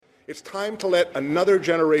It's time to let another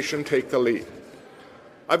generation take the lead.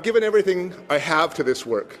 I've given everything I have to this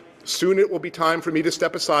work. Soon it will be time for me to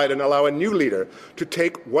step aside and allow a new leader to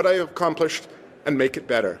take what I have accomplished and make it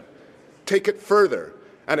better. Take it further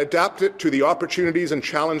and adapt it to the opportunities and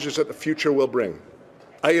challenges that the future will bring.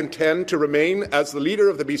 I intend to remain as the leader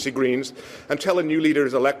of the BC Greens until a new leader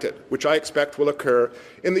is elected, which I expect will occur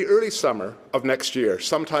in the early summer of next year,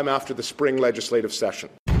 sometime after the spring legislative session.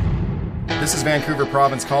 This is Vancouver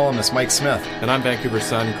Province columnist Mike Smith. And I'm Vancouver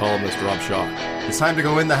Sun columnist Rob Shaw. It's time to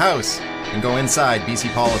go in the House and go inside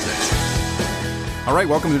BC politics. All right,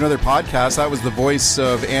 welcome to another podcast. That was the voice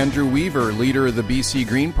of Andrew Weaver, leader of the BC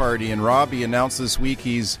Green Party. And Robbie announced this week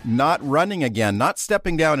he's not running again, not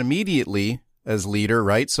stepping down immediately as leader,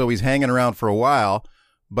 right? So he's hanging around for a while,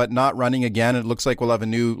 but not running again. It looks like we'll have a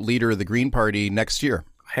new leader of the Green Party next year.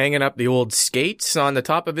 Hanging up the old skates on the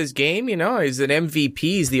top of his game, you know, he's an MVP,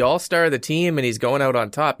 he's the all-star of the team, and he's going out on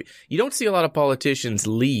top. You don't see a lot of politicians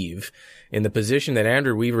leave in the position that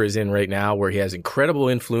Andrew Weaver is in right now, where he has incredible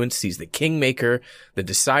influence. He's the kingmaker, the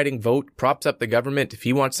deciding vote, props up the government. If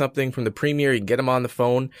he wants something from the premier, he can get him on the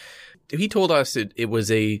phone. He told us it was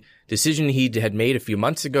a decision he had made a few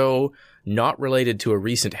months ago, not related to a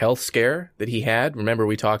recent health scare that he had. Remember,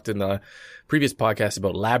 we talked in the previous podcast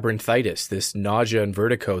about labyrinthitis, this nausea and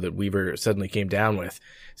vertigo that Weaver suddenly came down with.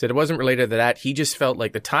 Said it wasn't related to that. He just felt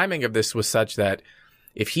like the timing of this was such that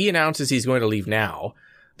if he announces he's going to leave now,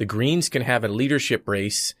 the Greens can have a leadership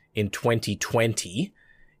race in 2020,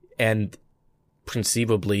 and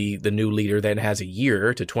conceivably the new leader then has a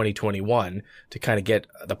year to 2021 to kind of get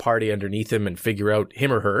the party underneath him and figure out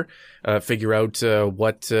him or her,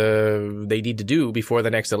 what they need to do before the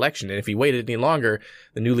next election. And if he waited any longer,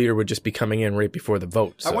 the new leader would just be coming in right before the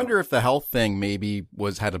vote. So. I wonder if the health thing maybe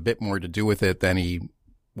had a bit more to do with it than he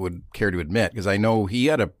would care to admit, because I know he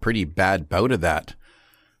had a pretty bad bout of that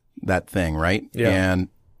thing, right? Yeah. And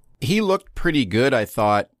he looked pretty good, I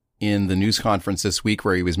thought, in the news conference this week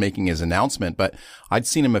where he was making his announcement, but I'd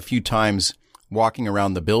seen him a few times walking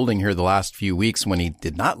around the building here the last few weeks when he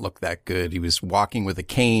did not look that good. He was walking with a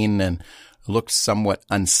cane and looked somewhat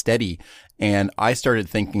unsteady. And I started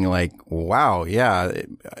thinking like, wow, yeah,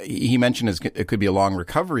 he mentioned it could be a long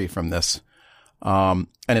recovery from this. And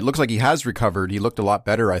it looks like he has recovered. He looked a lot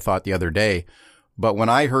better, I thought, the other day. But when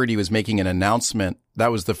I heard he was making an announcement,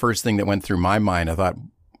 that was the first thing that went through my mind. I thought,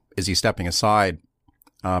 is he stepping aside?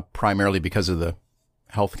 Primarily because of the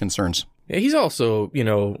health concerns. Yeah, he's also,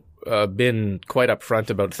 been quite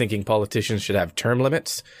upfront about thinking politicians should have term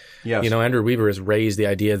limits. Yes. Andrew Weaver has raised the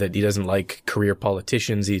idea that he doesn't like career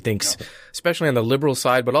politicians. He thinks, especially on the Liberal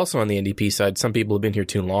side, but also on the NDP side, some people have been here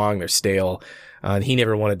too long, they're stale, and he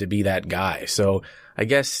never wanted to be that guy. So I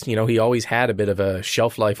guess, he always had a bit of a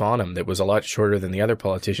shelf life on him that was a lot shorter than the other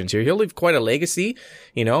politicians here. He'll leave quite a legacy,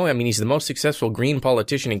 he's the most successful Green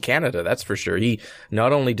politician in Canada, that's for sure. He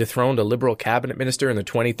not only dethroned a Liberal cabinet minister in the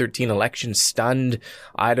 2013 election, stunned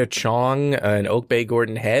Ida Chong and Oak Bay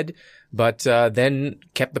Gordon Head, but then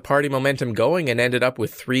kept the party momentum going and ended up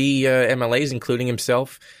with 3 MLAs, including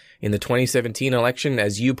himself, in the 2017 election.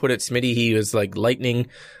 As you put it, Smitty, he was like lightning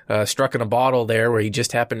struck in a bottle there, where he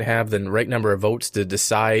just happened to have the right number of votes to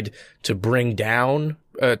decide to bring down,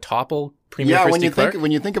 topple Premier Christy Clark.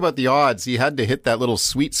 When you think about the odds, he had to hit that little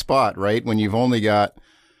sweet spot, right? When you've only got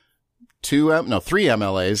 3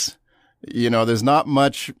 MLAs, there's not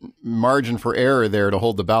much margin for error there to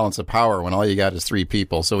hold the balance of power when all you got is 3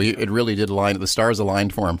 people. So it really did align. The stars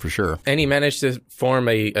aligned for him for sure. And he managed to form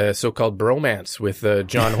a so-called bromance with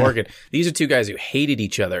John Horgan. These are 2 guys who hated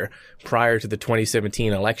each other prior to the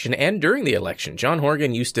 2017 election and during the election. John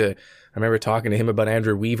Horgan I remember talking to him about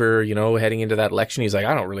Andrew Weaver, heading into that election. He's like,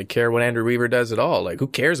 I don't really care what Andrew Weaver does at all. Like, who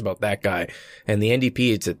cares about that guy? And the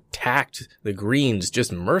NDP, it's attacked the Greens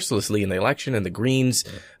just mercilessly in the election. And the Greens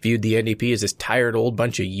viewed the NDP as this tired old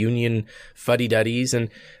bunch of union fuddy-duddies. And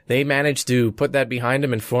they managed to put that behind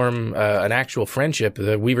him and form an actual friendship.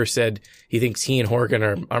 Weaver said he thinks he and Horgan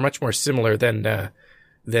are much more similar than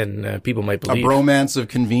people might believe. A bromance of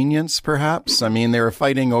convenience, perhaps? I mean, they were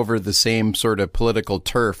fighting over the same sort of political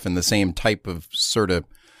turf and the same type of sort of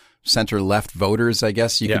center-left voters, I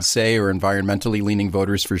guess you could say, or environmentally leaning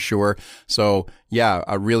voters for sure. So, yeah,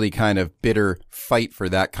 a really kind of bitter fight for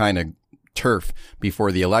that kind of turf before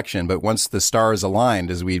the election. But once the stars aligned,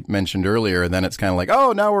 as we mentioned earlier, then it's kind of like,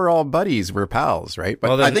 oh, now we're all buddies, we're pals, right?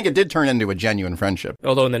 But I think it did turn into a genuine friendship.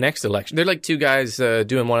 Although in the next election, they're like 2 guys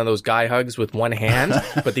doing one of those guy hugs with one hand,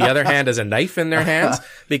 but the other hand has a knife in their hands,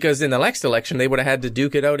 because in the next election, they would have had to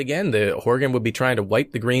duke it out again. Horgan would be trying to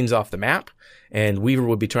wipe the Greens off the map, and Weaver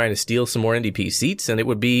would be trying to steal some more NDP seats, and it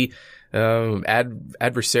would be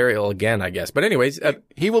adversarial again, I guess. But anyways,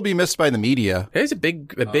 he will be missed by the media. He's a big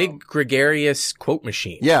gregarious quote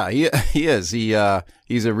machine. Yeah, he is.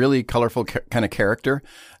 He's a really colorful kind of character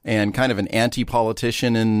and kind of an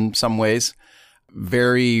anti-politician in some ways.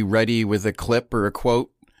 Very ready with a clip or a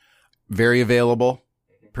quote. Very available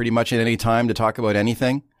pretty much at any time to talk about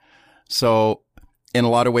anything. So in a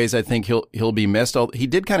lot of ways, I think he'll be missed. He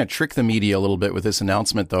did kind of trick the media a little bit with this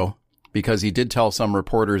announcement, though, because he did tell some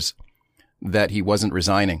reporters that he wasn't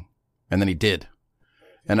resigning, and then he did.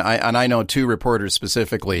 And I know 2 reporters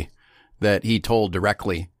specifically that he told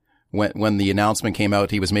directly when the announcement came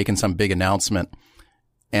out. He was making some big announcement,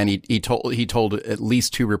 and he told at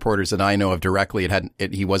least 2 reporters that I know of directly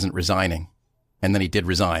he wasn't resigning, and then he did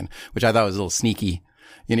resign, which I thought was a little sneaky.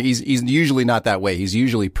 You know, he's usually not that way. He's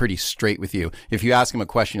usually pretty straight with you. If you ask him a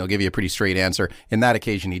question, he'll give you a pretty straight answer. In that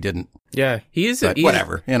occasion, he didn't. Yeah,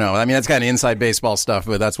 whatever. You know, I mean, that's kind of inside baseball stuff,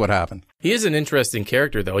 but that's what happened. He is an interesting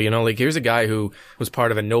character, though. You know, like here's a guy who was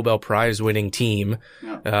part of a Nobel Prize winning team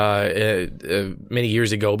many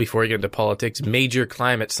years ago before he got into politics. Major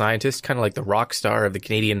climate scientist, kind of like the rock star of the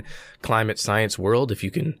Canadian climate science world, if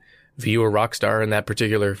you can view a rock star in that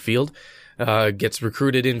particular field. Gets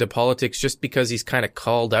recruited into politics just because he's kind of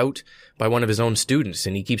called out by one of his own students.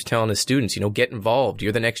 And he keeps telling his students, you know, get involved.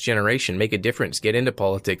 You're the next generation. Make a difference. Get into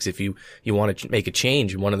politics if you want to make a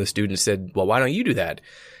change. And one of the students said, well, why don't you do that?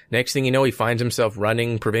 Next thing you know, he finds himself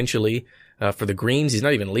running provincially for the Greens. He's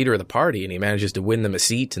not even leader of the party, and he manages to win them a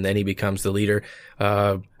seat, and then he becomes the leader.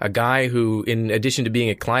 A guy who, in addition to being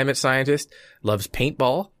a climate scientist, loves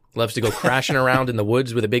paintball. Loves to go crashing around in the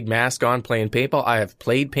woods with a big mask on playing paintball. I have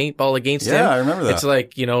played paintball against him. Yeah, I remember that. It's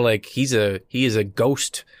like, you know, like he is a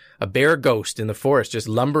ghost, a bear ghost in the forest, just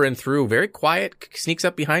lumbering through. Very quiet, sneaks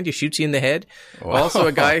up behind you, shoots you in the head. Wow. Also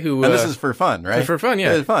a guy who... and this is for fun, right? For fun,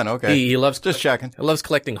 yeah. It's fun, okay. He loves... Just checking. He loves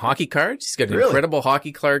collecting hockey cards. He's got an incredible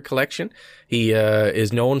hockey card collection. He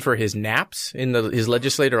is known for his naps in his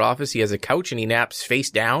legislator office. He has a couch and he naps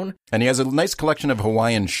face down. And he has a nice collection of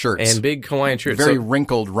Hawaiian shirts. And big Hawaiian shirts. Very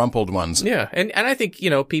wrinkled, rumpled ones. Yeah, and I think, you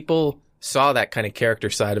know, people saw that kind of character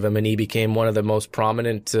side of him, and he became one of the most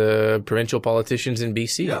prominent provincial politicians in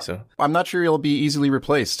BC. Yeah. So I'm not sure he'll be easily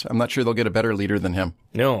replaced. I'm not sure they'll get a better leader than him.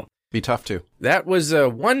 No. Be tough to. That was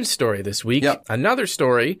one story this week. Yep. Another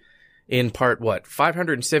story in part,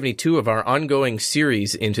 572 of our ongoing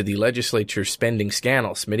series into the legislature spending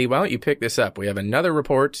scandal. Smitty, why don't you pick this up? We have another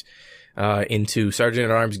report into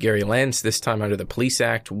Sergeant-at-Arms Gary Lenz, this time under the Police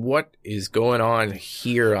Act. What is going on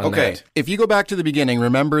here on that? If you go back to the beginning,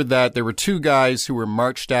 remember that there were 2 guys who were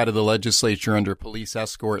marched out of the legislature under police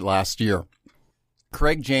escort last year.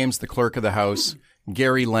 Craig James, the clerk of the House,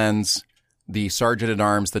 Gary Lenz, the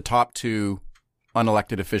Sergeant-at-Arms, the top 2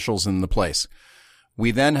 unelected officials in the place.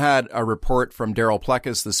 We then had a report from Darryl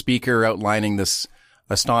Plecas, the speaker, outlining this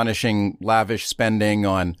astonishing, lavish spending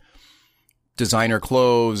on designer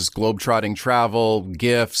clothes, globetrotting travel,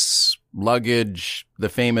 gifts, luggage, the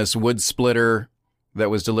famous wood splitter that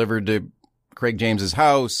was delivered to Craig James's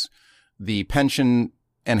house, the pension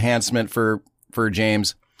enhancement for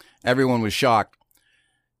James. Everyone was shocked.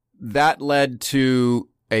 That led to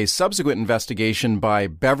a subsequent investigation by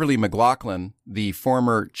Beverly McLaughlin, the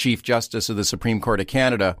former Chief Justice of the Supreme Court of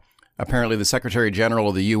Canada. Apparently, the Secretary General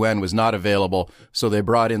of the UN was not available, so they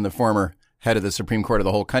brought in the former head of the Supreme Court of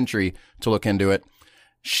the whole country to look into it.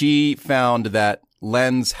 She found that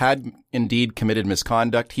Lenz had indeed committed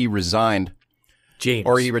misconduct. He resigned. James.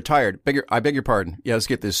 Or he retired. I beg your pardon. Yeah, let's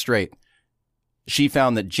get this straight. She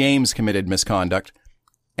found that James committed misconduct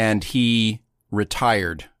and he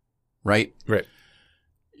retired, right? Right.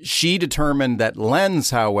 She determined that Lenz,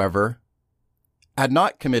 however, had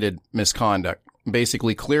not committed misconduct,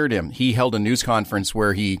 basically cleared him. He held a news conference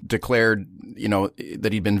where he declared, you know,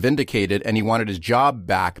 that he'd been vindicated and he wanted his job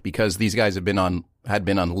back because these guys had been on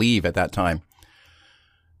leave at that time.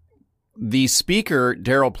 The speaker,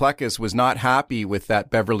 Darryl Plecas, was not happy with that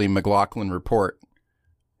Beverly McLaughlin report.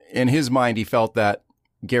 In his mind, he felt that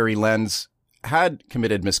Gary Lenz had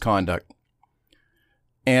committed misconduct.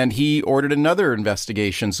 And he ordered another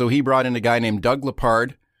investigation. So he brought in a guy named Doug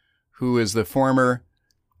Lepard, who is the former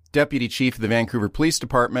deputy chief of the Vancouver Police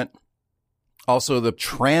Department, also the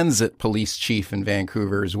transit police chief in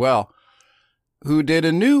Vancouver as well, who did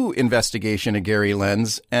a new investigation of Gary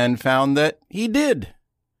Lenz and found that he did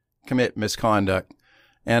commit misconduct.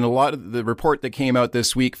 And a lot of the report that came out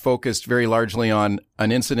this week focused very largely on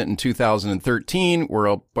an incident in 2013 where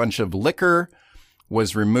a bunch of liquor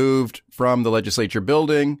was removed from the legislature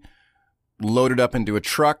building, loaded up into a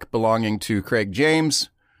truck belonging to Craig James,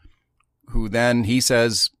 who then, he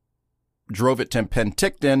says, drove it to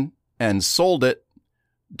Penticton and sold it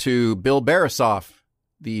to Bill Barasoff,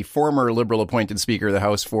 the former Liberal appointed Speaker of the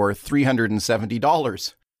House, for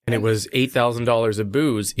 $370. And it was $8,000 of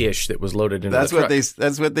booze-ish that was loaded into the truck.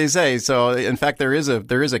 That's what they say. So, in fact, there is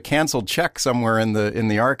a canceled check somewhere in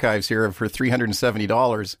the archives here for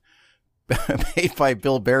 $370 paid by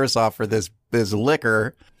Bill Barasoff for this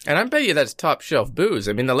liquor. And I bet you that's top shelf booze.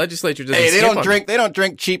 I mean, the legislature doesn't. Hey, they don't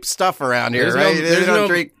drink cheap stuff around here, right? They don't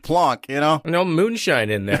drink Plonk, you know. No moonshine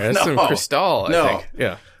in there. That's some Cristal, I think.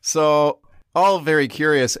 Yeah. So all very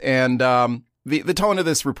curious, and the tone of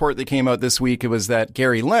this report that came out this week was that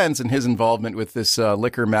Gary Lenz and his involvement with this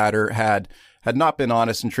liquor matter had not been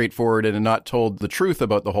honest and straightforward and had not told the truth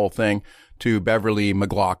about the whole thing to Beverly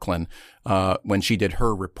McLaughlin when she did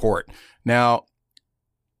her report. Now,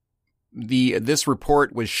 this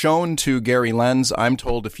report was shown to Gary Lenz, I'm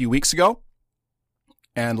told, a few weeks ago,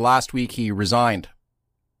 and last week he resigned.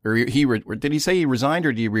 Or did he say he resigned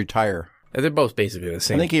or did he retire? They're both basically the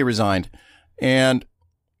same. I think he resigned. And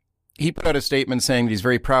he put out a statement saying that he's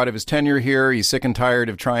very proud of his tenure here. He's sick and tired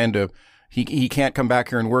of trying to, he can't come back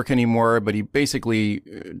here and work anymore, but he basically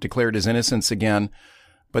declared his innocence again.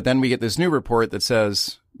 But then we get this new report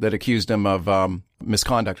that accused him of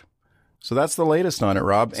misconduct. So that's the latest on it,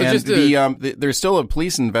 Rob. So and there's still a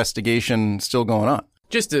police investigation still going on.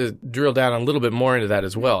 Just to drill down a little bit more into that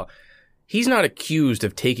as well, he's not accused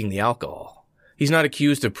of taking the alcohol. He's not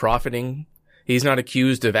accused of profiting. He's not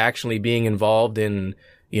accused of actually being involved in,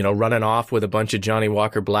 running off with a bunch of Johnny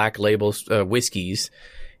Walker Black Label whiskeys.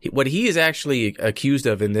 What he is actually accused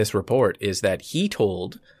of in this report is that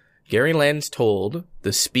Gary Lenz told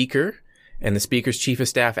the Speaker and the Speaker's Chief of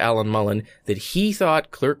Staff, Alan Mullen, that he thought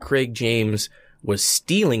Clerk Craig James was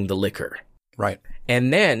stealing the liquor. Right.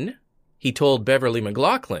 And then he told Beverly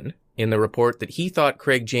McLaughlin in the report that he thought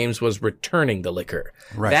Craig James was returning the liquor.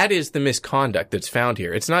 Right. That is the misconduct that's found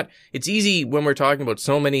here. It's easy when we're talking about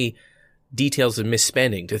so many details of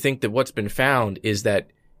misspending to think that what's been found is that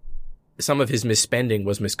some of his misspending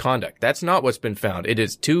was misconduct. That's not what's been found. It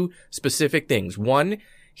is two specific things. One,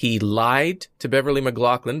 he lied to Beverly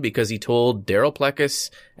McLaughlin because he told Darryl Plecas,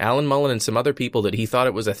 Alan Mullen, and some other people that he thought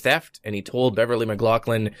it was a theft, and he told Beverly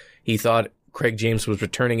McLaughlin he thought Craig James was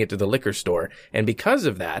returning it to the liquor store. And because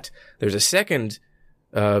of that, there's a second,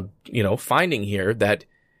 finding here that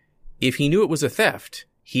if he knew it was a theft,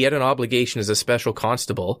 he had an obligation as a special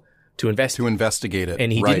constable to investigate it.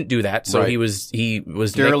 And he didn't do that. So he was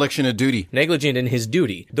dereliction of duty. Negligent in his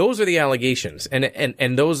duty. Those are the allegations.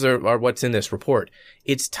 And those are what's in this report.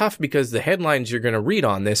 It's tough because the headlines you're going to read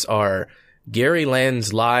on this are Gary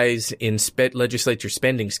Lenz lies in legislature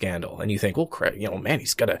spending scandal. And you think, well, crap, man,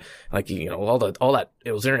 he's got all that,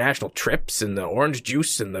 it was international trips and the orange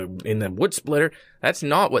juice and the wood splitter. That's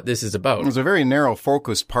not what this is about. It was a very narrow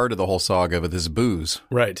focused part of the whole saga with this booze.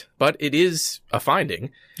 Right. But it is a finding.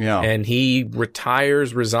 Yeah. And he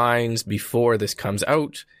resigns before this comes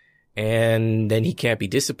out. And then he can't be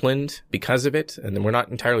disciplined because of it. And then we're not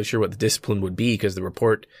entirely sure what the discipline would be because the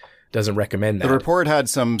report doesn't recommend that. The report had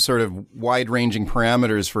some sort of wide-ranging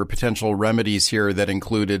parameters for potential remedies here that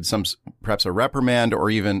included perhaps a reprimand or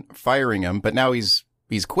even firing him. But now he's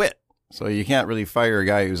quit. So you can't really fire a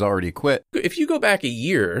guy who's already quit. If you go back a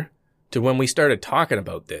year to when we started talking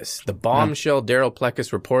about this, the bombshell Darryl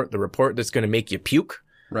Plecas report, the report that's going to make you puke.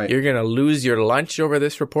 Right. You're going to lose your lunch over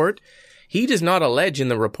this report. He does not allege in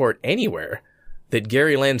the report anywhere that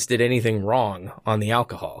Gary Lenz did anything wrong on the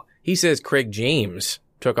alcohol. He says Craig James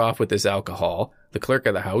took off with this alcohol, the clerk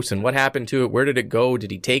of the house, and what happened to it? Where did it go?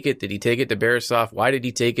 Did he take it? Did he take it to Barasoff? Why did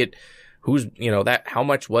he take it? How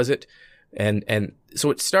much was it? And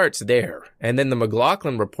so it starts there. And then the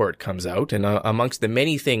McLaughlin report comes out, and amongst the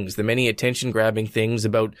many things, the many attention-grabbing things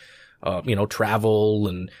about, travel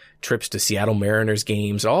and trips to Seattle Mariners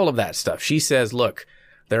games, all of that stuff, she says, look,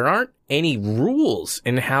 there aren't any rules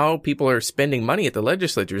in how people are spending money at the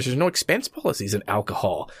legislature. There's no expense policies in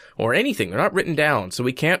alcohol or anything. They're not written down. So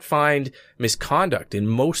we can't find misconduct in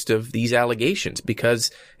most of these allegations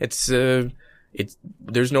because there's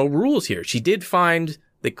no rules here. She did find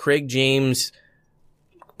that Craig James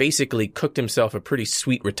basically cooked himself a pretty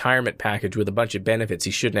sweet retirement package with a bunch of benefits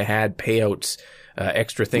he shouldn't have had, payouts,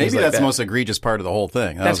 extra things like that. Maybe that's the most egregious part of the whole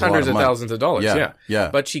thing. That's hundreds of thousands of dollars. Yeah.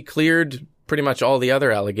 But she cleared pretty much all the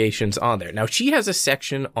other allegations on there. Now, she has a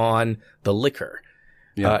section on the liquor.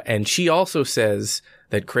 Yeah. And she also says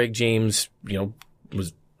that Craig James,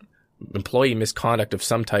 was employee misconduct of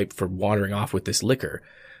some type for wandering off with this liquor.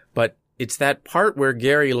 But it's that part where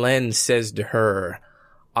Gary Lenz says to her,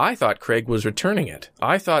 I thought Craig was returning it.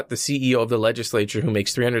 I thought the CEO of the legislature who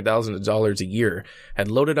makes $300,000 a year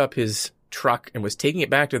had loaded up his truck and was taking it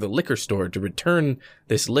back to the liquor store to return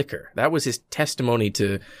this liquor. That was his testimony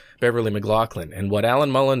to Beverly McLaughlin. And what Alan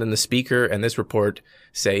Mullen and the Speaker and this report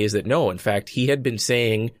say is that no, in fact, he had been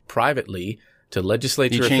saying privately to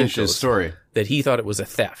legislature He changed officials his story. that he thought it was a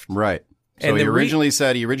theft. Right. So And he the originally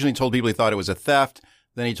told people he thought it was a theft.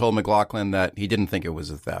 Then he told McLaughlin that he didn't think it was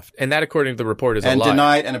a theft. And that, according to the report, is a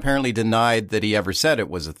lie. Apparently denied that he ever said it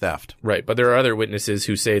was a theft. Right. But there are other witnesses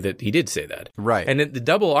who say that he did say that. Right. And the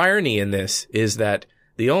double irony in this is that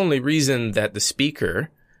the only reason that the Speaker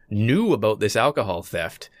knew about this alcohol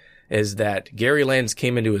theft is that Gary Lenz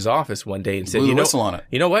came into his office one day and said, Blew the whistle on it.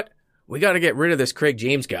 You know what? We got to get rid of this Craig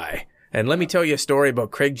James guy. And let me tell you a story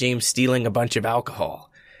about Craig James stealing a bunch of alcohol.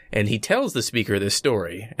 And he tells the Speaker this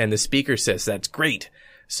story, and the Speaker says, that's great.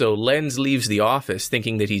 So Lenz leaves the office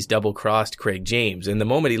thinking that he's double-crossed Craig James. And the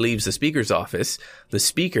moment he leaves the Speaker's office, the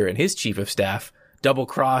Speaker and his chief of staff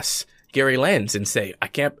double-cross Gary Lenz and say, I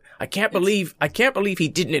can't believe he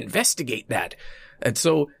didn't investigate that. And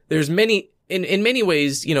so there's in many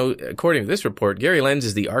ways, you know, according to this report, Gary Lenz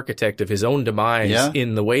is the architect of his own demise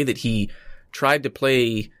in the way that he tried to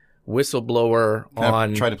play whistleblower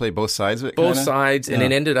Try to play both sides of it. Both sides, and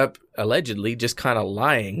it ended up allegedly just kind of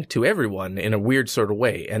lying to everyone in a weird sort of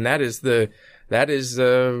way. And that is the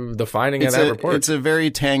finding of that report. It's a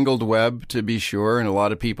very tangled web, to be sure, and a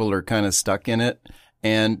lot of people are kind of stuck in it.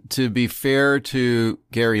 And to be fair to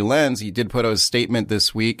Gary Lenz, he did put out a statement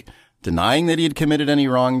this week denying that he had committed any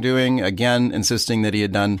wrongdoing, again insisting that he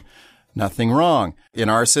had done nothing wrong. In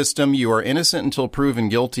our system, you are innocent until proven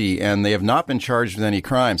guilty, and they have not been charged with any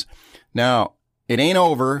crimes. Now, it ain't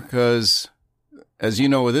over because, as you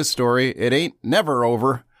know with this story, it ain't never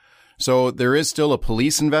over. So there is still a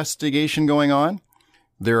police investigation going on.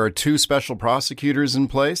 There are 2 special prosecutors in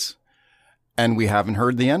place, and we haven't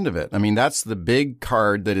heard the end of it. I mean, that's the big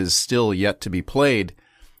card that is still yet to be played,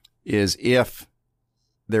 is if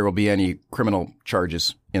there will be any criminal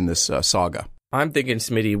charges in this saga. I'm thinking,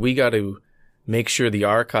 Smitty, we got to make sure the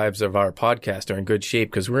archives of our podcast are in good shape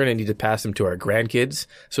because we're going to need to pass them to our grandkids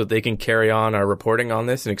so that they can carry on our reporting on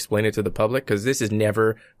this and explain it to the public because this is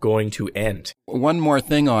never going to end. One more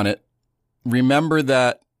thing on it. Remember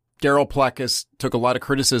that Darryl Plecas took a lot of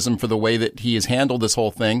criticism for the way that he has handled this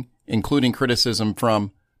whole thing, including criticism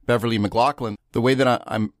from Beverly McLaughlin. The way that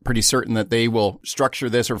I'm pretty certain that they will structure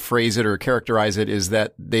this or phrase it or characterize it is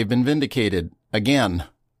that they've been vindicated again,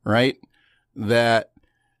 right? That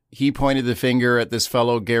he pointed the finger at this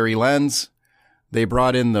fellow, Gary Lenz. They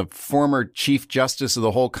brought in the former chief justice of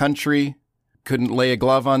the whole country, couldn't lay a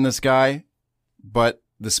glove on this guy, but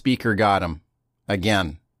the Speaker got him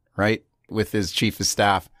again, right? With his chief of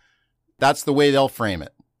staff. That's the way they'll frame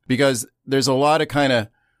it because there's a lot of kind of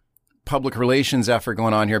public relations effort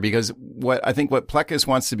going on here because what Plecas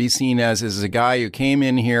wants to be seen as is a guy who came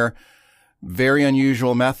in here, very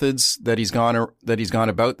unusual methods that he's gone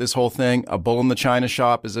about this whole thing, a bull in the china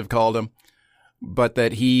shop, as they've called him, but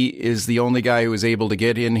that he is the only guy who was able to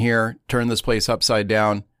get in here, turn this place upside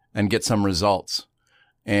down, and get some results.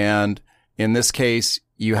 And in this case,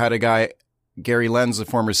 you had a guy, Gary Lenz, the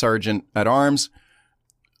former sergeant at arms,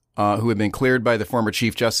 who had been cleared by the former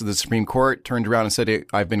Chief Justice of the Supreme Court, turned around and said,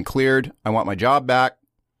 I've been cleared. I want my job back.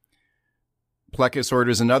 Plecas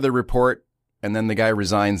orders another report, and then the guy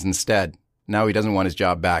resigns instead. Now he doesn't want his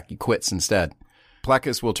job back. He quits instead.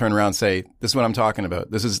 Plecas will turn around and say, this is what I'm talking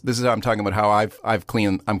about. This is how I'm talking about how I'm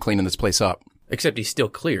cleaning this place up. Except he's still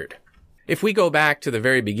cleared. If we go back to the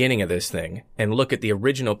very beginning of this thing and look at the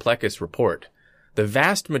original Plecas report, the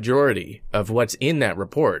vast majority of what's in that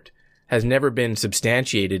report has never been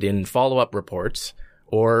substantiated in follow-up reports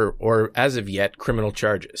or as of yet, criminal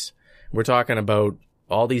charges. We're talking about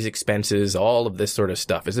all these expenses, all of this sort of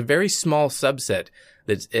stuff. It's a very small subset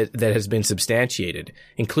that has been substantiated,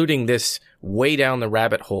 including this way down the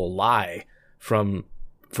rabbit hole lie from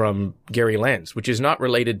Gary Lenz, which is not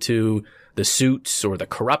related to the suits or the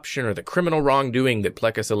corruption or the criminal wrongdoing that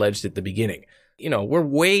Plecas alleged at the beginning. You know, we're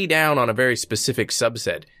way down on a very specific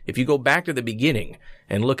subset. If you go back to the beginning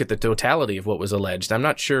and look at the totality of what was alleged, I'm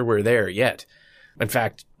not sure we're there yet. In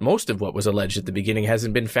fact, most of what was alleged at the beginning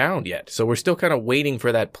hasn't been found yet. So we're still kind of waiting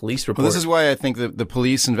for that police report. Well, this is why I think that the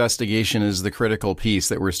police investigation is the critical piece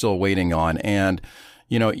that we're still waiting on. And,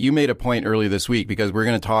 you know, you made a point earlier this week because we're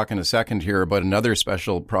going to talk in a second here about another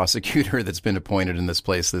special prosecutor that's been appointed in this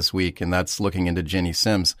place this week, and that's looking into Ginny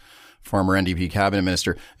Sims, former NDP cabinet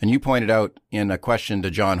minister. And you pointed out in a question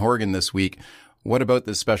to John Horgan this week, what about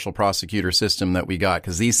this special prosecutor system that we got?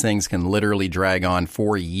 Because these things can literally drag on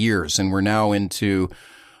for years. And we're now into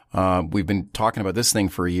We've been talking about this thing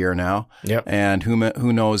for a year now. Yep. And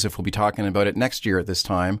who knows if we'll be talking about it next year at this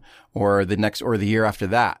time or the year after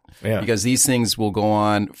that. Yeah. Because these things will go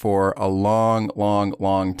on for a long, long,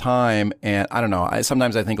 long time. And I don't know.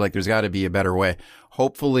 Sometimes I think like there's got to be a better way.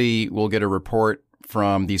 Hopefully we'll get a report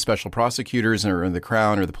from the special prosecutors or the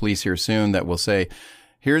Crown or the police here soon that will say,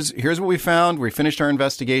 here's what we found. We finished our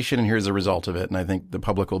investigation and here's the result of it. And I think the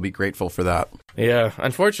public will be grateful for that. Yeah,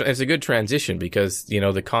 unfortunately, it's a good transition because,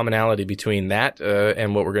 the commonality between that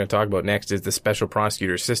and what we're going to talk about next is the special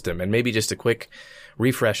prosecutor system. And maybe just a quick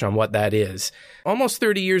refresh on what that is. Almost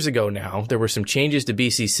 30 years ago now, there were some changes to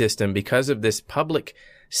BC's system because of this public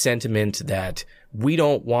sentiment that we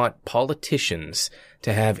don't want politicians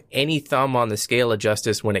to have any thumb on the scale of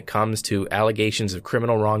justice when it comes to allegations of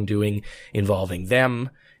criminal wrongdoing involving them,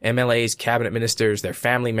 MLAs, cabinet ministers, their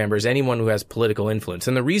family members, anyone who has political influence.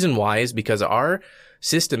 And the reason why is because our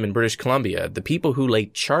system in British Columbia, the people who lay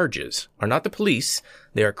charges are not the police,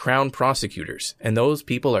 they are Crown prosecutors. And those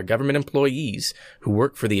people are government employees who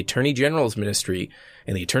work for the Attorney General's ministry,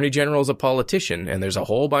 and the Attorney General is a politician, and there's a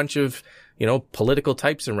whole bunch of, political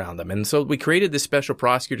types around them. And so we created this special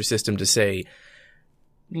prosecutor system to say,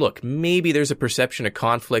 look, maybe there's a perception of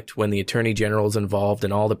conflict when the Attorney General is involved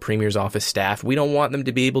and all the Premier's office staff. We don't want them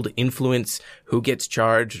to be able to influence who gets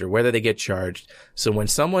charged or whether they get charged. So when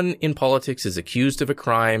someone in politics is accused of a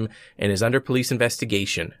crime and is under police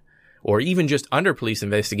investigation, or even just under police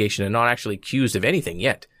investigation and not actually accused of anything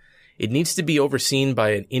yet, it needs to be overseen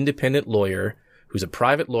by an independent lawyer who's a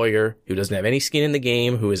private lawyer, who doesn't have any skin in the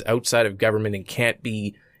game, who is outside of government and can't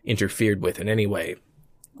be interfered with in any way.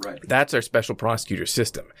 Right. That's our special prosecutor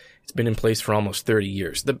system. It's been in place for almost 30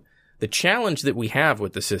 years. The challenge that we have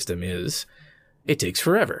with the system is it takes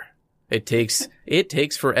forever. It takes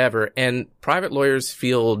forever. And private lawyers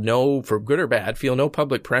for good or bad, feel no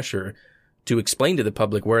public pressure to explain to the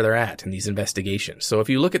public where they're at in these investigations. So if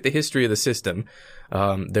you look at the history of the system,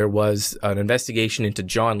 there was an investigation into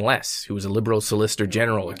John Less, who was a Liberal Solicitor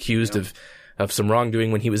General accused of some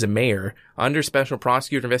wrongdoing when he was a mayor, under special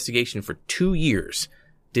prosecutor investigation for 2 years.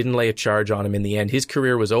 Didn't lay a charge on him in the end. His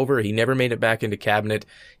career was over. He never made it back into cabinet.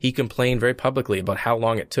 He complained very publicly about how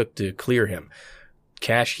long it took to clear him.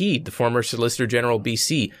 Cash Heed, the former Solicitor General of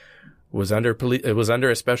BC, was under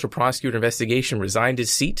a special prosecutor investigation, resigned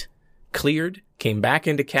his seat, cleared, came back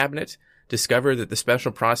into cabinet, discovered that the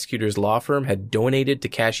special prosecutor's law firm had donated to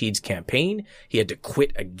Cash Heed's campaign. He had to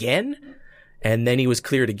quit again. And then he was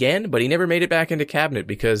cleared again, but he never made it back into cabinet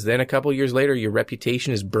because then a couple years later, your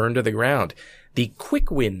reputation is burned to the ground. The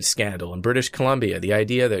Quick Win scandal in British Columbia, the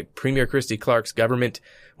idea that Premier Christy Clark's government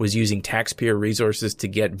was using taxpayer resources to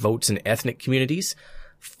get votes in ethnic communities.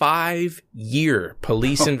 5-year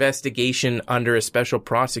police investigation under a special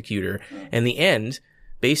prosecutor. And the end,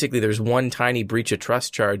 basically there's one tiny breach of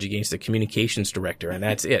trust charge against the communications director, and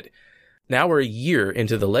that's it. Now we're a year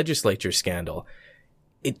into the legislature scandal.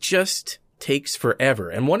 It just takes forever.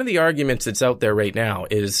 And one of the arguments that's out there right now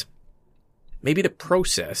is maybe the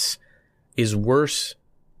process is worse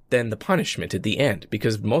than the punishment at the end,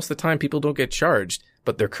 because most of the time people don't get charged,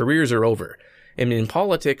 but their careers are over. And in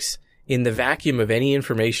politics, in the vacuum of any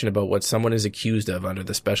information about what someone is accused of under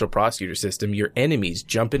the special prosecutor system, your enemies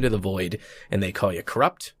jump into the void and they call you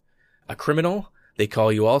corrupt, a criminal. They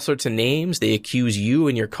call you all sorts of names. They accuse you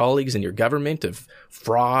and your colleagues and your government of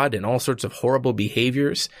fraud and all sorts of horrible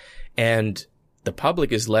behaviors. And the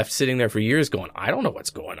public is left sitting there for years going, I don't know what's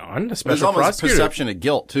going on. A special There's almost prosecutor. a perception of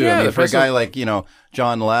guilt, too. Yeah, I mean, for a guy like,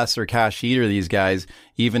 John Less or Cash Heed or these guys,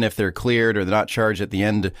 even if they're cleared or they're not charged at the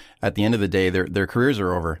end of the day, their careers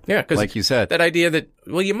are over. Yeah, because like you said, that idea that,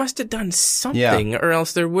 well, you must have done something or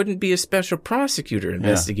else there wouldn't be a special prosecutor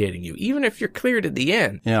investigating you, even if you're cleared at the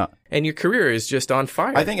end. Yeah. And your career is just on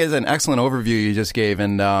fire. I think it's an excellent overview you just gave.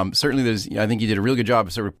 And certainly I think you did a really good job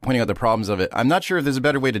of sort of pointing out the problems of it. I'm not sure if there's a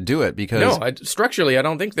better way to do it because... No, structurally, I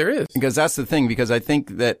don't think there is. Because that's the thing, because I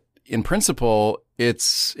think that in principle,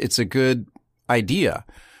 it's a good idea.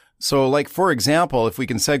 So, like, for example, if we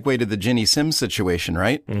can segue to the Ginny Sims situation,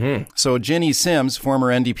 right? Mm-hmm. So Ginny Sims, former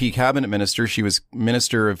NDP cabinet minister, she was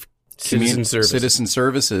Minister of Citizen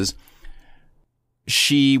Services.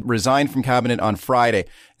 She resigned from cabinet on Friday.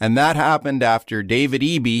 And that happened after David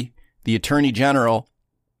Eby, the Attorney General,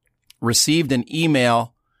 received an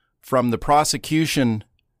email from the prosecution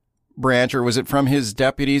branch, or was it from his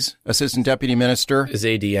deputies, Assistant Deputy Minister? His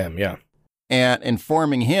ADM, yeah. And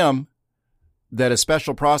informing him that a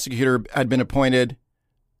special prosecutor had been appointed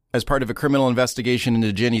as part of a criminal investigation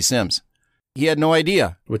into Ginny Sims. He had no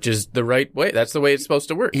idea. Which is the right way. That's the way it's supposed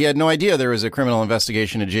to work. He had no idea there was a criminal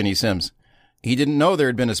investigation into Ginny Sims. He didn't know there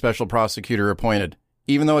had been a special prosecutor appointed,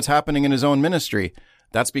 even though it's happening in his own ministry.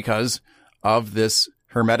 That's because of this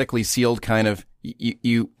hermetically sealed kind of,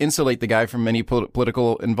 you insulate the guy from any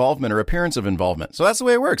political involvement or appearance of involvement. So that's the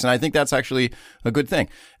way it works. And I think that's actually a good thing.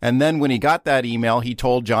 And then when he got that email, he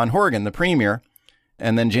told John Horgan, the premier,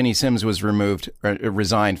 and then Ginny Sims was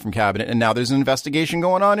resigned from cabinet. And now there's an investigation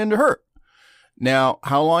going on into her. Now,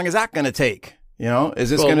 how long is that going to take? You know, is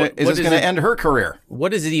this going to end her career?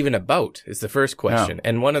 What is it even about is the first question. Yeah.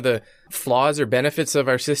 And one of the flaws or benefits of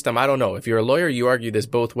our system, I don't know. If you're a lawyer, you argue this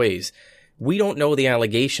both ways. We don't know the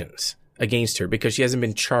allegations against her because she hasn't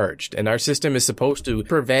been charged. And our system is supposed to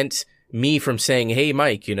prevent me from saying, hey,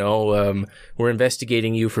 Mike, we're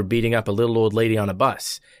investigating you for beating up a little old lady on a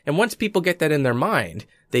bus. And once people get that in their mind,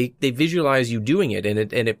 they visualize you doing it,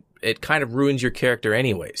 and it kind of ruins your character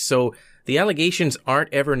anyway. So the allegations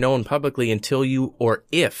aren't ever known publicly until you or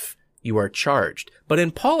if you are charged. But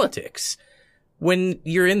in politics, when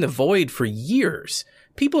you're in the void for years,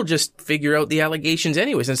 people just figure out the allegations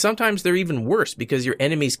anyways. And sometimes they're even worse because your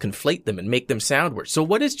enemies conflate them and make them sound worse. So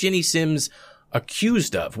what is Ginny Sims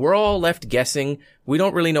accused of? We're all left guessing. We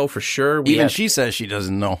don't really know for sure. She says she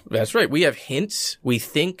doesn't know. That's right. We have hints. We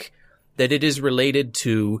think that it is related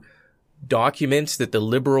to documents that the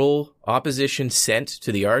Liberal opposition sent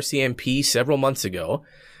to the RCMP several months ago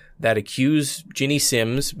that accuse Ginny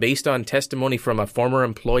Sims, based on testimony from a former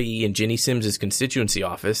employee in Ginny Sims' constituency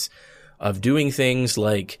office, of doing things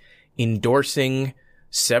like endorsing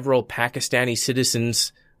several Pakistani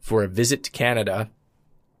citizens for a visit to Canada,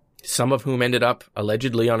 some of whom ended up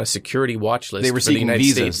allegedly on a security watch list. They were seeking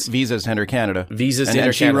visas to enter Canada.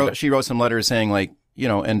 She wrote some letters saying, like,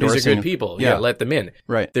 endorsing. These are good people. Yeah, let them in.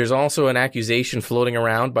 Right. There's also an accusation floating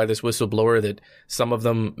around by this whistleblower that some of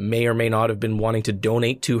them may or may not have been wanting to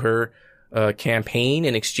donate to her campaign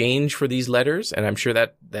in exchange for these letters. And I'm sure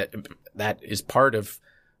that is part of,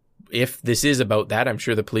 if this is about that, I'm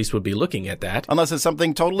sure the police would be looking at that. Unless it's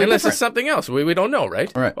something totally different. Unless it's something else. We don't know, right?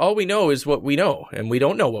 Right. All we know is what we know, and we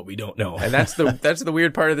don't know what we don't know. And that's the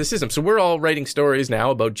weird part of the system. So we're all writing stories now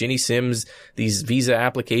about Ginny Sims, these visa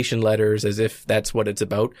application letters, as if that's what it's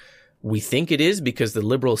about. We think it is because the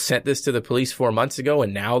Liberals sent this to the police 4 months ago,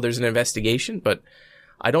 and now there's an investigation. But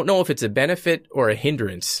I don't know if it's a benefit or a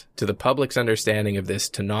hindrance to the public's understanding of this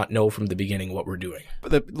to not know from the beginning what we're doing.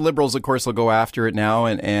 But the Liberals, of course, will go after it now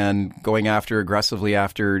and going aggressively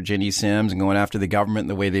after Ginny Sims and going after the government and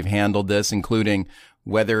the way they've handled this, including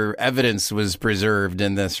whether evidence was preserved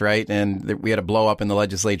in this, right? And we had a blow up in the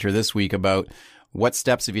legislature this week about what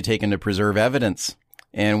steps have you taken to preserve evidence?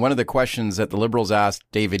 And one of the questions that the Liberals asked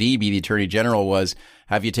David Eby, the Attorney General, was,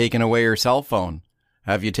 have you taken away her cell phone?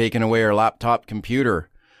 Have you taken away her laptop computer?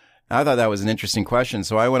 I thought that was an interesting question.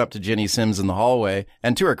 So I went up to Ginny Sims in the hallway,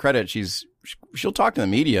 and to her credit, she'll talk to the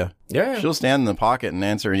media. Yeah. She'll stand in the pocket and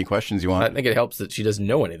answer any questions you want. I think it helps that she doesn't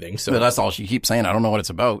know anything. So but that's all she keeps saying. I don't know what it's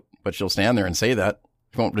about, but she'll stand there and say that.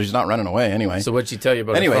 She's not running away anyway. So what'd she tell you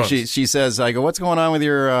about anyway, her phone? she says, I go, what's going on with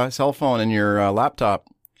your cell phone and your laptop?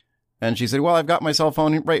 And she said, well, I've got my cell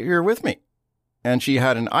phone right here with me. And she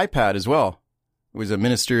had an iPad as well. It was a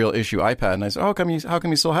ministerial issue iPad. And I said, how come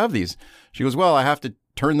you still have these? She goes, well, I have to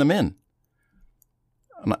turn them in.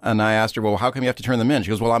 And I asked her, well, how come you have to turn them in? She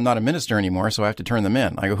goes, well, I'm not a minister anymore, so I have to turn them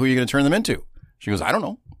in. I go, who are you going to turn them into? She goes, I don't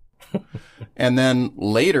know. And then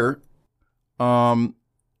later, the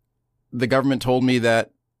government told me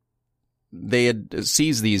that they had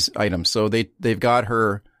seized these items. So they've got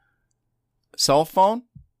her cell phone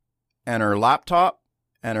and her laptop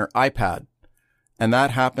and her iPad. And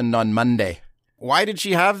that happened on Monday. Why did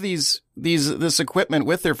she have this equipment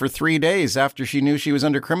with her for 3 days after she knew she was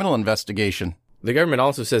under criminal investigation? The government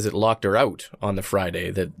also says it locked her out on the Friday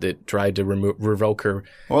that tried to revoke her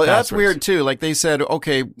Well, passwords. That's weird too. Like they said,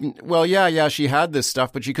 okay, well, yeah, she had this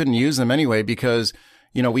stuff, but she couldn't use them anyway because,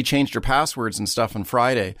 we changed her passwords and stuff on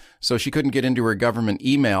Friday. So she couldn't get into her government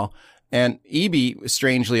email. And Eby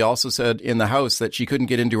strangely also said in the House that she couldn't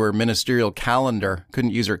get into her ministerial calendar,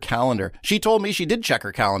 couldn't use her calendar. She told me she did check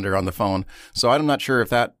her calendar on the phone. So I'm not sure if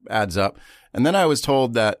that adds up. And then I was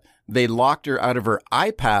told that they locked her out of her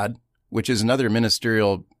iPad, which is another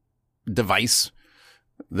ministerial device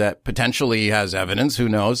that potentially has evidence. Who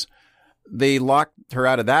knows? They locked her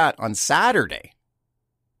out of that on Saturday.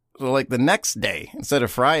 So like the next day instead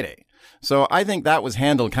of Friday. So I think that was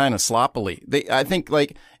handled kind of sloppily. I think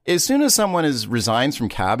like as soon as someone resigns from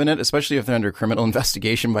cabinet, especially if they're under criminal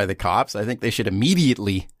investigation by the cops, I think they should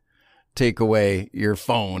immediately take away your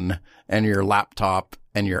phone and your laptop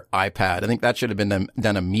and your iPad. I think that should have been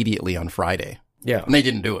done immediately on Friday. Yeah. And they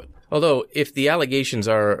didn't do it. Although, if the allegations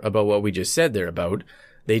are about what we just said they're about,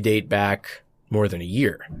 they date back more than a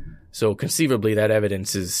year. So conceivably, that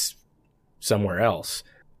evidence is somewhere else.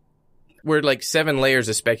 we're like 7 layers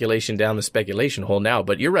of speculation down the speculation hole now.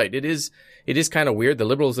 But you're right. It is kind of weird. The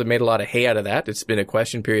Liberals have made a lot of hay out of that. It's been a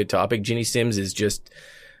question period topic. Ginny Sims is just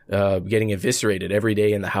getting eviscerated every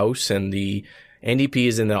day in the House, and the NDP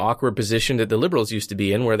is in the awkward position that the Liberals used to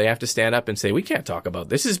be in, where they have to stand up and say, we can't talk about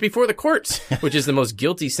this. This is before the courts, which is the most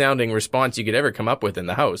guilty sounding response you could ever come up with in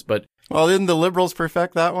the House. But well, didn't the Liberals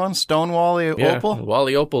perfect that one? Stonewall Opal?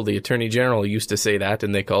 Wally Opal, the Attorney General, used to say that,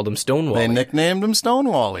 and they called him Stonewall. They nicknamed him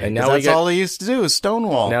Stonewall. And now that's all he used to do is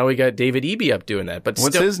Stonewall. Now we got David Eby up doing that. But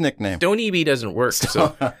what's his nickname? Stone Eby doesn't work,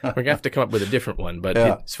 so we're going to have to come up with a different one. But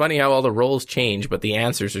it's funny how all the roles change, but the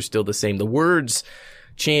answers are still the same. The words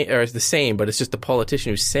are the same, but it's just the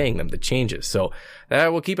politician who's saying them that changes. So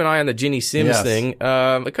we'll keep an eye on the Ginny Sims thing.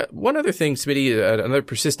 One other thing, Smitty, another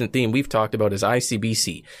persistent theme we've talked about is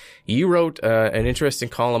ICBC. You wrote an interesting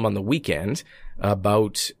column on the weekend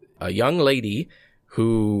about a young lady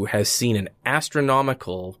who has seen an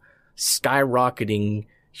astronomical, skyrocketing,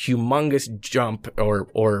 humongous jump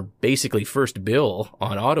or basically first bill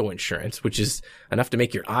on auto insurance, which is enough to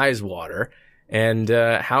make your eyes water. And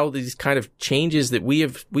how these kind of changes that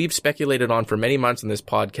we've speculated on for many months in this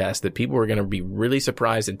podcast, that people were going to be really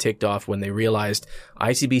surprised and ticked off when they realized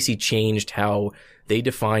ICBC changed how they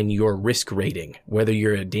define your risk rating, whether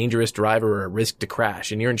you're a dangerous driver or a risk to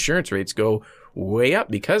crash, and your insurance rates go way up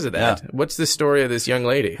because of that. Yeah. What's the story of this young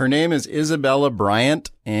lady? Her name is Isabella Bryant,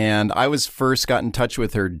 and I first got in touch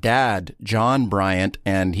with her dad, John Bryant,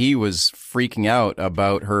 and he was freaking out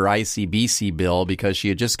about her ICBC bill because she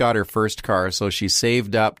had just got her first car, so she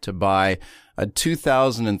saved up to buy a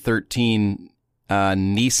 2013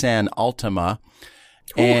 Nissan Altima.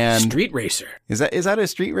 Ooh, and street racer. Is that a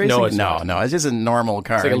street racer? No, it's not. No, it's just a normal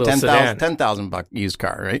car. It's like a little sedan. $10,000 used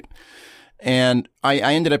car, right? And I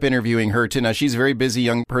ended up interviewing her too. Now, she's a very busy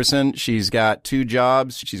young person. She's got 2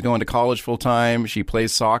 jobs. She's going to college full time. She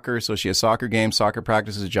plays soccer. So she has soccer games, soccer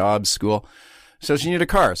practices, jobs, school. So she needed a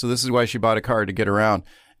car. So this is why she bought a car, to get around.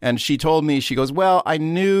 And she told me, she goes, well, I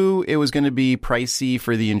knew it was going to be pricey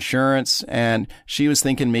for the insurance. And she was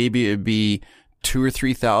thinking maybe it'd be $2,000 or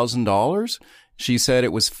 $3,000. She said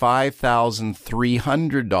it was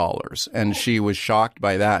 $5,300, and she was shocked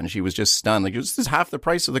by that, and she was just stunned. Like, this is half the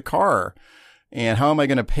price of the car, and how am I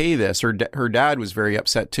going to pay this? Her dad was very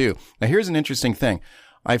upset too. Now, here's an interesting thing.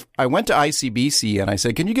 I went to ICBC and I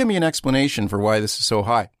said, can you give me an explanation for why this is so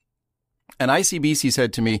high? And ICBC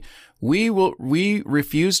said to me, we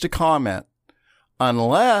refuse to comment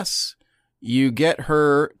unless you get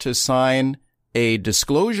her to sign a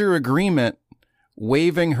disclosure agreement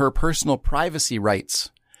waiving her personal privacy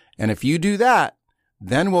rights. And if you do that,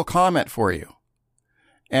 then we'll comment for you.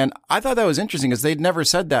 And I thought that was interesting because they'd never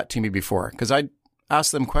said that to me before, because I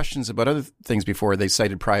asked them questions about other things before they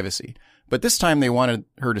cited privacy. But this time they wanted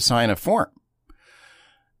her to sign a form.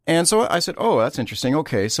 And so I said, oh, that's interesting.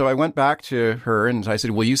 Okay. So I went back to her and I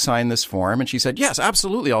said, will you sign this form? And she said, yes,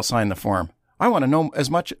 absolutely. I'll sign the form. I want to know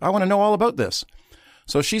all about this.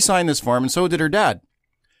 So she signed this form, and so did her dad.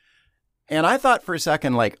 And I thought for a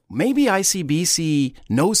second, like, maybe ICBC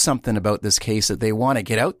knows something about this case that they want to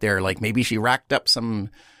get out there. Like, maybe she racked up some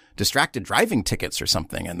distracted driving tickets or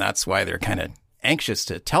something, and that's why they're kind of anxious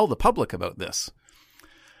to tell the public about this.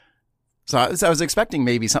 So I was expecting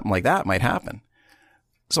maybe something like that might happen.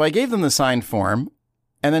 So I gave them the signed form,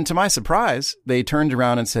 and then to my surprise, they turned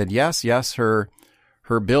around and said, yes, her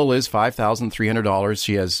bill is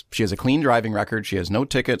 $5,300. She has a clean driving record. She has no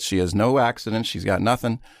tickets. She has no accidents. She's got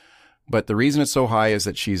nothing. But the reason it's so high is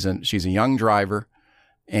that she's a young driver,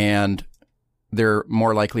 and they're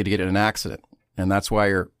more likely to get in an accident, and that's why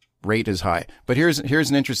her rate is high. But here's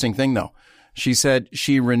an interesting thing, though. She said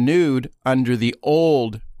she renewed under the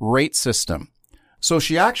old rate system, so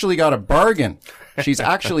she actually got a bargain. She's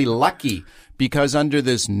actually lucky, because under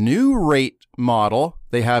this new rate model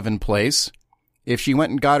they have in place, if she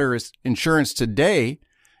went and got her insurance today,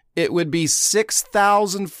 it would be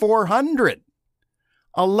 $6,400.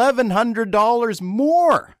 $1,100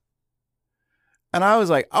 more. And I was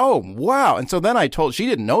like, oh, wow. And so then she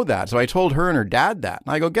didn't know that. So I told her and her dad that.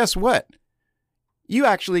 And I go, guess what? You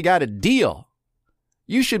actually got a deal.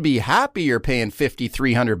 You should be happy you're paying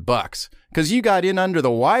 $5,300 because you got in under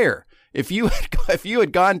the wire. If you had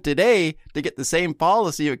gone today to get the same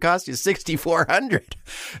policy, it would cost you $6,400.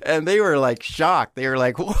 And they were like shocked. They were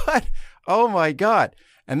like, what? Oh my God.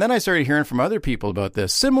 And then I started hearing from other people about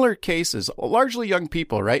this. Similar cases, largely young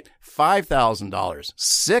people, right? $5,000,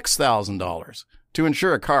 $6,000 to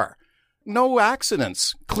insure a car. No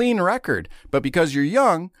accidents, clean record. But because you're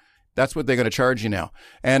young, that's what they're going to charge you now.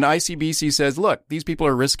 And ICBC says, look, these people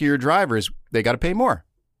are riskier drivers. They got to pay more,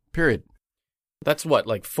 period. That's what,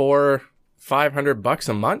 like $400-500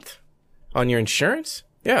 a month? on your insurance?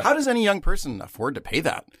 Yeah. How does any young person afford to pay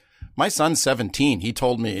that? My son's 17. He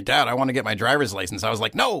told me, Dad, I want to get my driver's license. I was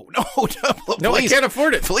like, no, please, No, I can't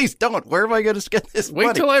afford it. Please don't. Where am I going to get this money?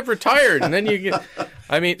 Wait till I've retired, and then you get.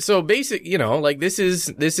 I mean, so basic, like this is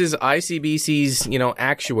ICBC's,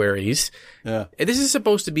 actuaries. Yeah. This is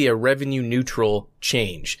supposed to be a revenue neutral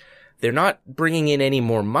change. They're not bringing in any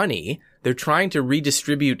more money. They're trying to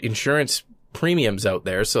redistribute insurance premiums out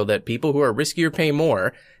there so that people who are riskier pay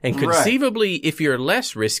more, and conceivably, if you're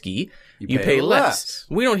less risky, you pay less.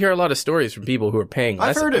 We don't hear a lot of stories from people who are paying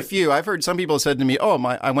less. I've heard a few. I've heard some people said to me,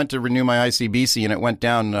 I went to renew my ICBC and it went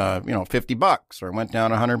down, $50 or it went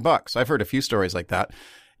down $100. I've heard a few stories like that.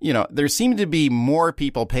 There seem to be more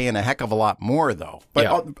people paying a heck of a lot more though.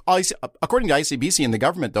 But according to ICBC and the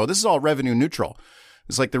government though, this is all revenue neutral.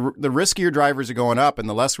 It's like the riskier drivers are going up and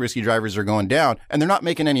the less risky drivers are going down, and they're not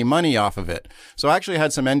making any money off of it. So I actually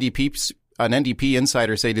had an NDP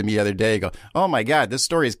insider say to me the other day, go, oh my God, this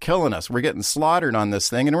story is killing us. We're getting slaughtered on this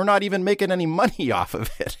thing and we're not even making any money off of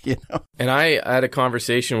it, And I had a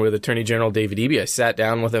conversation with Attorney General David Eby. I sat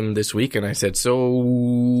down with him this week and I said, so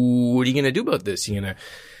what are you going to do about this? You going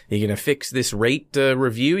to fix this rate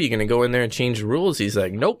review? You going to go in there and change the rules? He's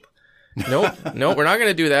like, nope, we're not going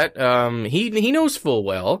to do that. He knows full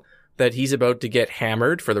well that he's about to get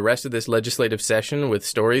hammered for the rest of this legislative session with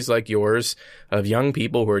stories like yours of young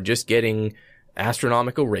people who are just getting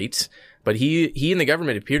astronomical rates. But he and the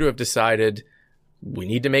government appear to have decided we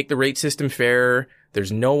need to make the rate system fair.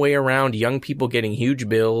 There's no way around young people getting huge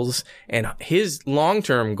bills. And his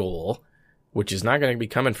long-term goal, which is not going to be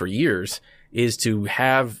coming for years, is to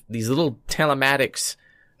have these little telematics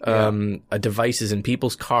devices in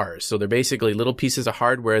people's cars. So they're basically little pieces of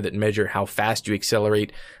hardware that measure how fast you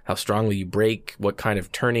accelerate, how strongly you brake, what kind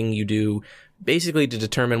of turning you do, basically to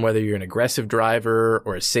determine whether you're an aggressive driver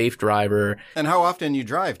or a safe driver. And how often you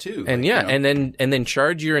drive too. And and then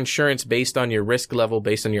charge your insurance based on your risk level,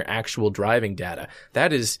 based on your actual driving data.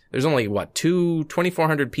 There's only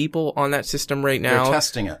 2,400 people on that system right now. They're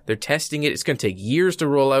testing it. It's going to take years to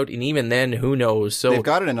roll out. And even then, who knows? So they've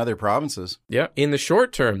got it in other provinces. Yeah. In the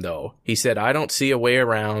short term though, he said, I don't see a way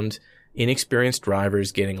around inexperienced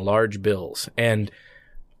drivers getting large bills. And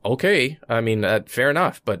okay, I mean, fair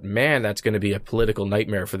enough, but man, that's going to be a political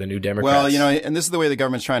nightmare for the New Democrats. Well, and this is the way the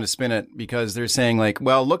government's trying to spin it, because they're saying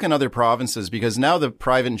look in other provinces, because now the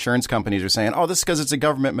private insurance companies are saying, this is because it's a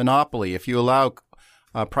government monopoly. If you allow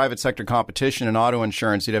private sector competition in auto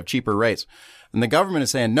insurance, you'd have cheaper rates. And the government is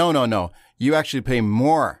saying, no, you actually pay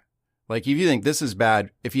more. Like if you think this is bad,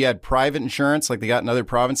 if you had private insurance like they got in other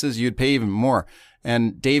provinces, you'd pay even more.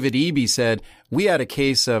 And David Eby said, we had a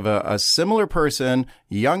case of a similar person,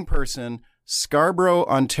 young person, Scarborough,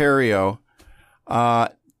 Ontario,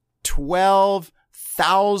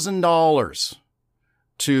 $12,000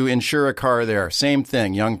 to insure a car there. Same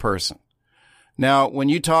thing, young person. Now, when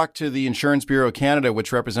you talk to the Insurance Bureau of Canada,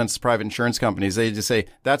 which represents the private insurance companies, they just say,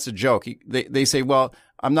 that's a joke. They say, well,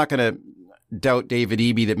 I'm not going to doubt David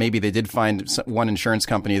Eby that maybe they did find one insurance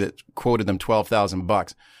company that quoted them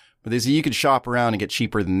 $12,000. But they say you could shop around and get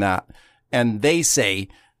cheaper than that. And they say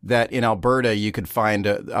that in Alberta, you could find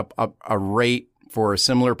a rate for a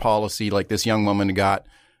similar policy like this young woman got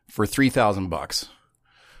for $3,000.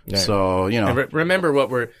 Yeah. So, And remember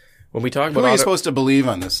when we talk about who are you supposed to believe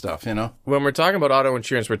on this stuff, When we're talking about auto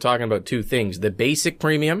insurance, we're talking about two things: the basic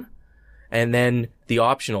premium and then the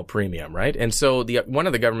optional premium, right? And so one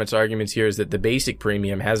of the government's arguments here is that the basic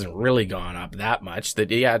premium hasn't really gone up that much.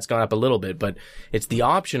 It's gone up a little bit, but it's the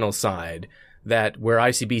optional side that where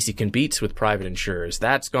ICBC competes with private insurers,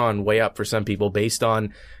 that's gone way up for some people based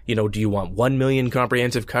on, do you want 1 million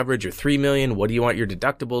comprehensive coverage or 3 million? What do you want your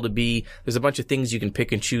deductible to be? There's a bunch of things you can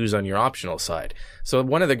pick and choose on your optional side. So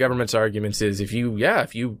one of the government's arguments is if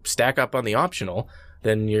you stack up on the optional,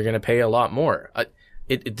 then you're going to pay a lot more.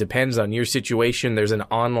 It depends on your situation. There's an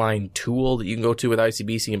online tool that you can go to with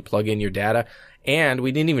ICBC and plug in your data. And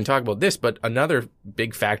we didn't even talk about this, but another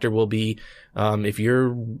big factor will be if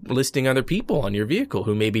you're listing other people on your vehicle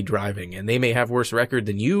who may be driving and they may have worse record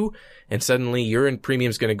than you, and suddenly your premium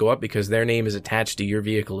is going to go up because their name is attached to your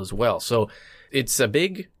vehicle as well. So it's a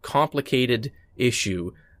big, complicated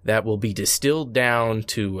issue that will be distilled down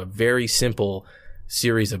to a very simple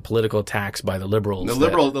series of political attacks by the Liberals. The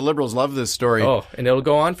Liberals love this story. Oh, and it'll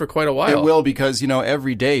go on for quite a while. It will, because,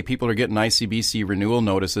 every day people are getting ICBC renewal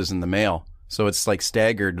notices in the mail. So it's like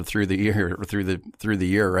staggered through the year,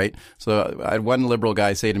 right? So I had one Liberal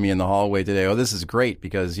guy say to me in the hallway today, this is great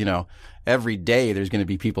because, every day there's going to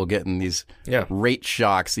be people getting these rate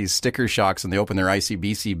shocks, these sticker shocks, and they open their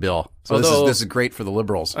ICBC bill. So this is great for the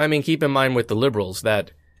Liberals. I mean, keep in mind with the Liberals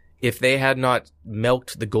that if they had not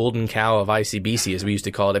milked the golden cow of ICBC, as we used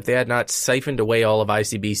to call it, if they had not siphoned away all of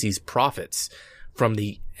ICBC's profits from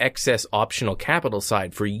the excess optional capital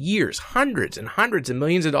side for years, hundreds and hundreds of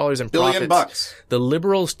millions of dollars in profits, $1 billion the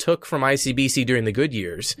Liberals took from ICBC during the good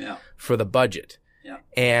years for the budget. Yeah.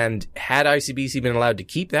 And had ICBC been allowed to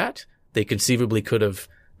keep that, they conceivably could have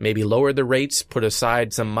maybe lowered the rates, put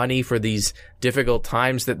aside some money for these difficult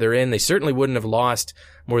times that they're in. They certainly wouldn't have lost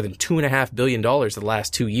more than $2.5 billion the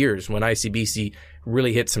last 2 years when ICBC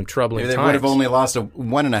really hit some troubling times. They would have only lost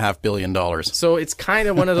 $1.5 billion. So it's kind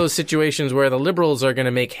of one of those situations where the Liberals are going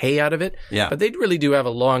to make hay out of it. Yeah. But they really do have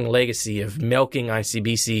a long legacy of milking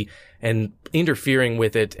ICBC and interfering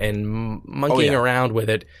with it and monkeying around with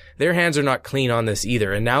it. Their hands are not clean on this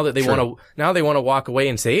either. And now that they want to walk away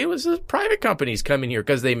and say it was the private companies coming here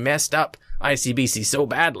because they messed up ICBC so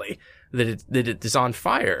badly that it is on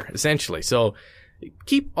fire, essentially. So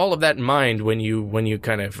keep all of that in mind when you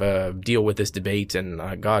kind of deal with this debate.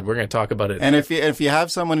 And God, we're going to talk about it. And if you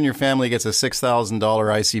have someone in your family who gets a $6,000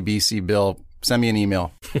 ICBC bill, send me an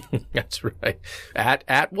email. That's right.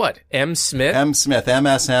 At what? M. Smith? M. Smith,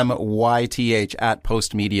 MSMYTH at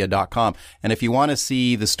postmedia.com. And if you want to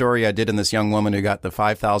see the story I did in this young woman who got the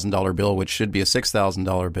 $5,000 bill, which should be a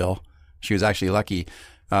 $6,000 bill, she was actually lucky.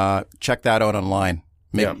 Check that out online.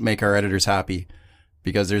 Make our editors happy,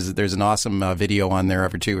 because there's an awesome video on there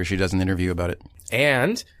of her too, where she does an interview about it.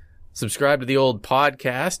 And subscribe to the old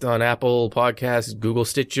podcast on Apple Podcasts, Google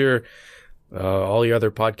Stitcher, all your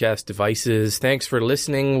other podcast devices. Thanks for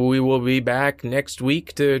listening. We will be back next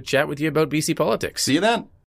week to chat with you about BC politics. See you then.